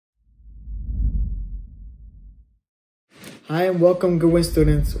Hi and welcome Goodwin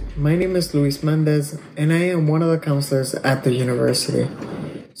students. My name is Mendez and I am one of the counselors at the university.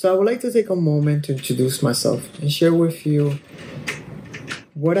 So I would like to take a moment to introduce myself and share with you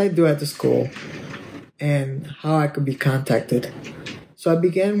what I do at the school and how I could be contacted. So I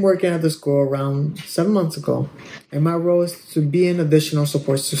began working at the school around 7 months ago, and my role is to be an additional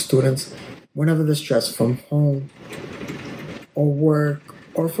support to students whenever the stress from home or work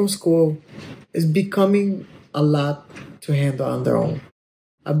or from school is becoming a lot to handle on their own.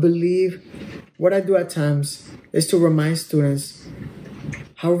 I believe what I do at times is to remind students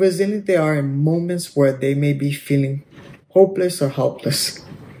how resilient they are in moments where they may be feeling hopeless or helpless.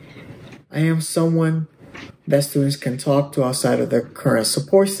 I am someone that students can talk to outside of their current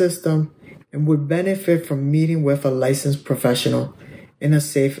support system and would benefit from meeting with a licensed professional in a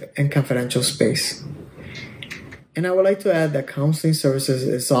safe and confidential space. And I would like to add that counseling services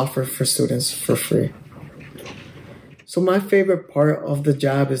is offered for students for free. So my favorite part of the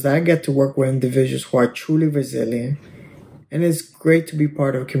job is that I get to work with individuals who are truly resilient, and it's great to be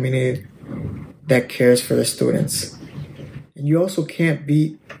part of a community that cares for the students. And you also can't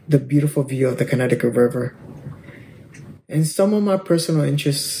beat the beautiful view of the Connecticut River. And some of my personal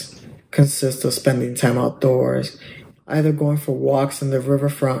interests consist of spending time outdoors, either going for walks on the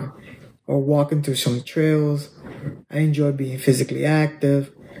riverfront or walking through some trails. I enjoy being physically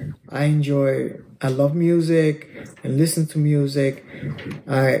active. I love music and listen to music.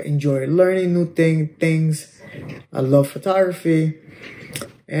 I enjoy learning new things. I love photography.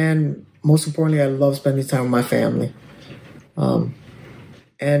 And most importantly, I love spending time with my family.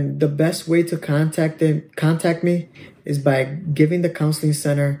 And the best way to contact me is by giving the counseling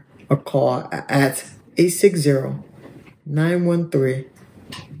center a call at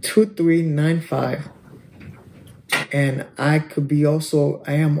 860-913-2395. And I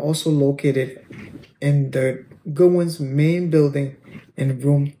am also located in the Goodwin's main building in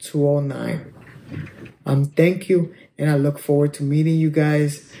room 209. Thank you, and I look forward to meeting you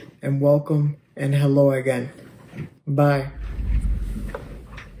guys, and welcome and hello again. Bye.